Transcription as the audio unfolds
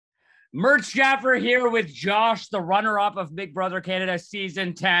Murtz Jaffer here with Josh, the runner-up of Big Brother Canada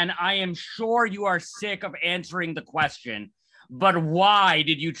Season 10. I am sure you are sick of answering the question, but why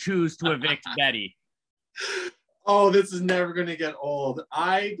did you choose to evict Betty? Oh, this is never going to get old.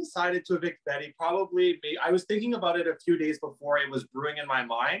 I decided to evict Betty I was thinking about it a few days before it was brewing in my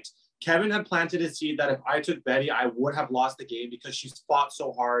mind. Kevin had planted a seed that if I took Betty, I would have lost the game because she's fought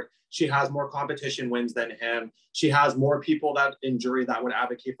so hard. She has more competition wins than him. She has more people that in jury that would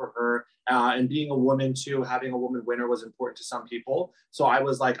advocate for her. And being a woman too, having a woman winner was important to some people. So I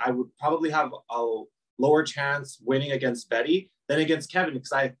was like, I would probably have a lower chance winning against Betty than against Kevin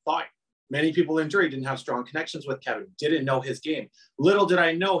because I thought many people in jury didn't have strong connections with Kevin, didn't know his game. Little did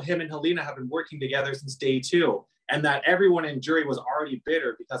I know him and Helena have been working together since day two, and that everyone in jury was already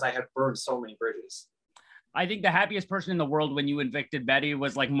bitter because I had burned so many bridges. I think the happiest person in the world when you evicted Betty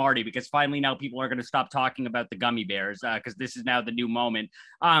was like Marty, because finally now people are going to stop talking about the gummy bears because this is now the new moment.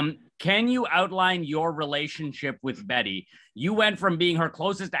 Can you outline your relationship with Betty? You went from being her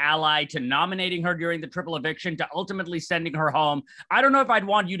closest ally to nominating her during the triple eviction to ultimately sending her home. I don't know if I'd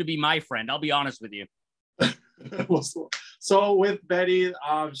want you to be my friend. I'll be honest with you. So with Betty,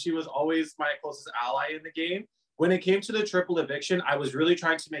 she was always my closest ally in the game. When it came to the triple eviction, I was really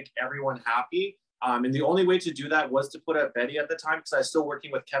trying to make everyone happy. And the only way to do that was to put up Betty at the time because I was still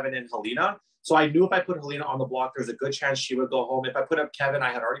working with Kevin and Helena. So I knew if I put Helena on the block, there's a good chance she would go home. If I put up Kevin,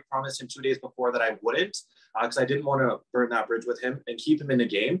 I had already promised him 2 days before that I wouldn't because I didn't want to burn that bridge with him and keep him in the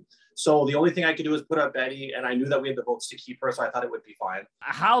game. So the only thing I could do was put up Betty, and I knew that we had the votes to keep her, so I thought it would be fine.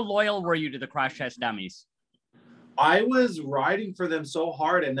 How loyal were you to the crash test dummies? I was riding for them so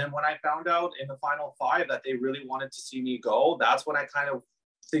hard. And then when I found out in the final five that they really wanted to see me go, that's when I kind of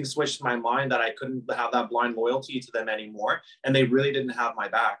things switched in my mind that I couldn't have that blind loyalty to them anymore. And they really didn't have my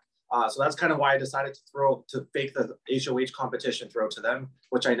back. So that's kind of why I decided to fake the HOH competition throw to them,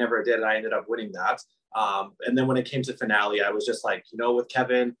 which I never did. And I ended up winning that. And then when it came to finale, I was just like, with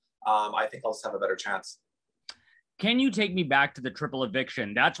Kevin, I think I'll just have a better chance. Can you take me back to the triple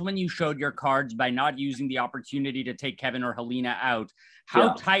eviction? That's when you showed your cards by not using the opportunity to take Kevin or Helena out.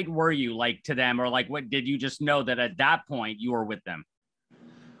 How tight were you to them? Or what did you just know that at that point you were with them?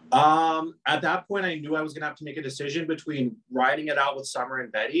 At that point, I knew I was going to have to make a decision between riding it out with Summer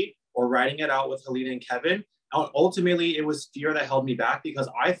and Betty or riding it out with Helena and Kevin. Ultimately, it was fear that held me back because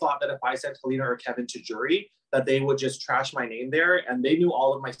I thought that if I sent Helena or Kevin to jury, that they would just trash my name there. And they knew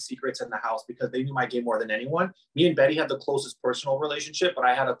all of my secrets in the house because they knew my game more than anyone. Me and Betty had the closest personal relationship, but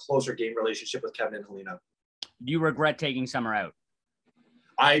I had a closer game relationship with Kevin and Helena. Do you regret taking Summer out?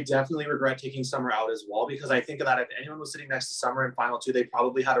 I definitely regret taking Summer out as well, because I think that if anyone was sitting next to Summer in final two, they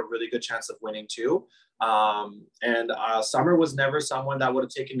probably had a really good chance of winning too. Summer was never someone that would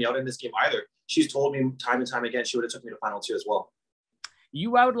have taken me out in this game either. She's told me time and time again, she would have took me to final two as well.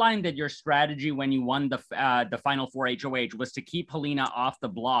 You outlined that your strategy when you won the final four HOH was to keep Helena off the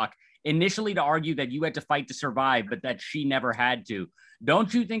block, initially to argue that you had to fight to survive, but that she never had to.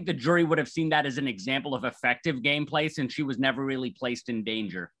 Don't you think the jury would have seen that as an example of effective gameplay since she was never really placed in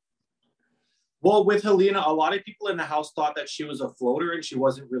danger? Well, with Helena, a lot of people in the house thought that she was a floater and she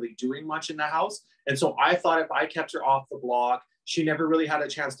wasn't really doing much in the house. And so I thought if I kept her off the block, she never really had a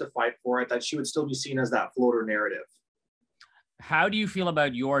chance to fight for it, that she would still be seen as that floater narrative. How do you feel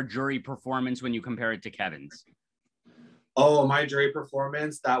about your jury performance when you compare it to Kevin's? Oh, my jury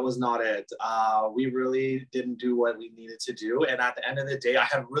performance, that was not it. We really didn't do what we needed to do. And at the end of the day, I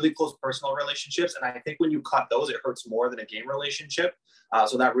have really close personal relationships. And I think when you cut those, it hurts more than a game relationship.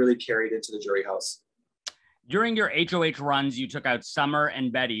 So that really carried into the jury house. During your HOH runs, you took out Summer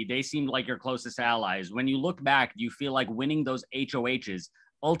and Betty. They seemed like your closest allies. When you look back, do you feel like winning those HOHs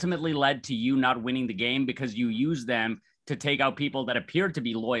ultimately led to you not winning the game because you used them to take out people that appeared to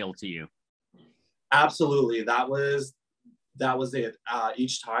be loyal to you? Absolutely. That was it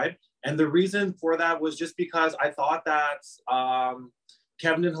each time. And the reason for that was just because I thought that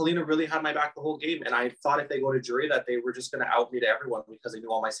Kevin and Helena really had my back the whole game. And I thought if they go to jury that they were just going to out me to everyone because they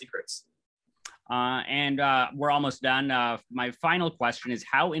knew all my secrets. We're almost done. My final question is,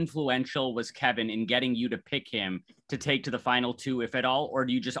 how influential was Kevin in getting you to pick him to take to the final two, if at all? Or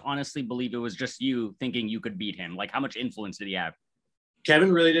do you just honestly believe it was just you thinking you could beat him? How much influence did he have?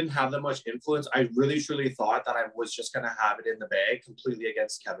 Kevin really didn't have that much influence. I really, truly thought that I was just going to have it in the bag completely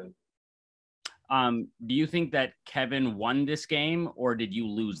against Kevin. Do you think that Kevin won this game or did you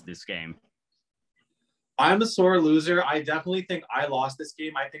lose this game? I'm a sore loser. I definitely think I lost this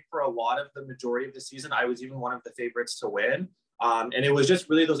game. I think for a lot of the majority of the season, I was even one of the favorites to win. And it was just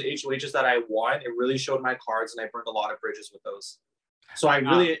really those HOHs that I won. It really showed my cards and I burned a lot of bridges with those. So I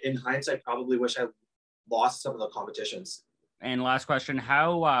really, in hindsight, probably wish I lost some of the competitions. And last question,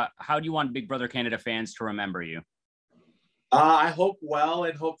 how do you want Big Brother Canada fans to remember you? I hope well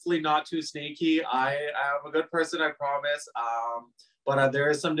and hopefully not too sneaky. I am a good person, I promise. But there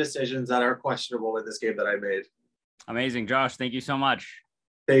are some decisions that are questionable in this game that I made. Amazing, Josh. Thank you so much.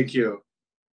 Thank you.